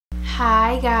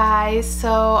Hi guys,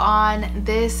 so on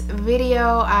this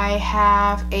video I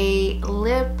have a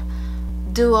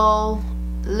dual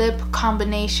lip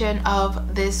combination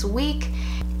of this week,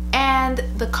 and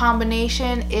the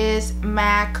combination is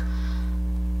MAC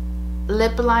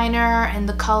lip liner in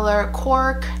the color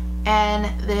Cork and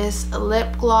this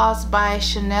lip gloss by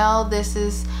Chanel. This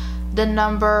is the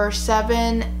number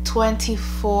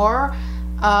 724.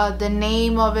 The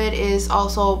name of it is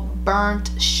also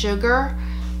Burnt Sugar.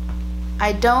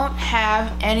 I don't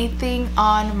have anything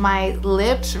on my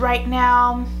lips right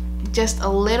now, just a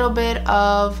little bit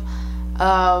of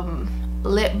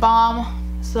lip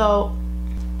balm. So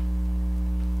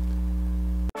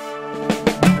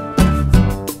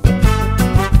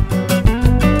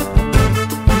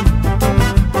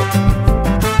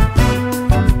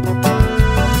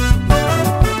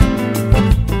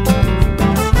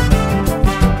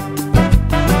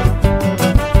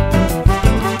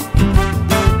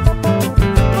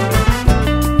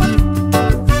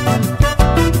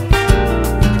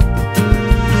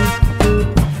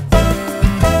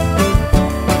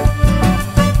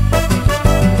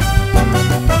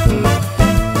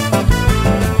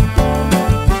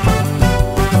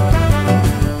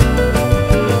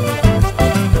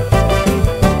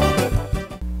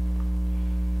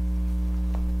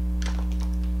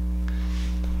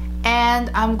and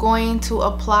I'm going to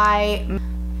apply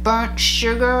Burnt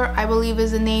Sugar, I believe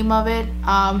is the name of it.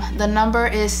 The number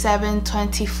is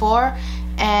 724,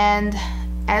 and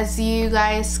as you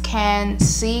guys can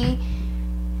see,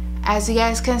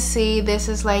 this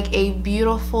is like a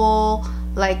beautiful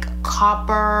like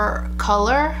copper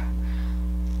color.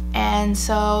 And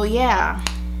so yeah.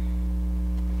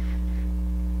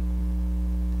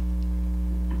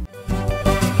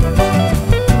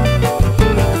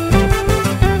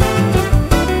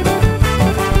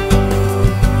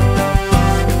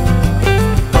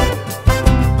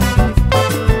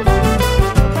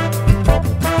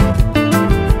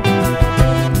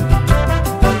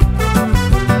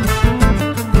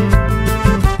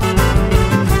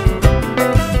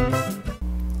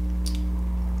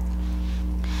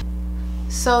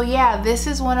 So yeah, this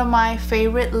is one of my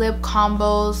favorite lip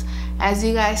combos. As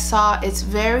you guys saw, it's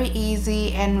very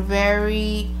easy and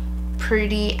very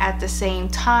pretty at the same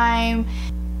time.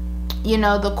 You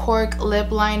know, the Cork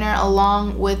lip liner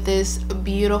along with this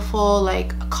beautiful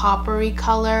like coppery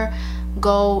color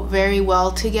go very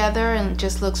well together and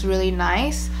just looks really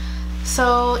nice.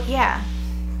 So yeah,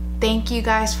 thank you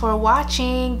guys for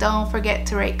watching. Don't forget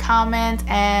to rate, comment,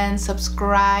 and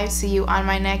subscribe. See you on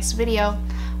my next video.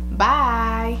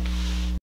 Bye.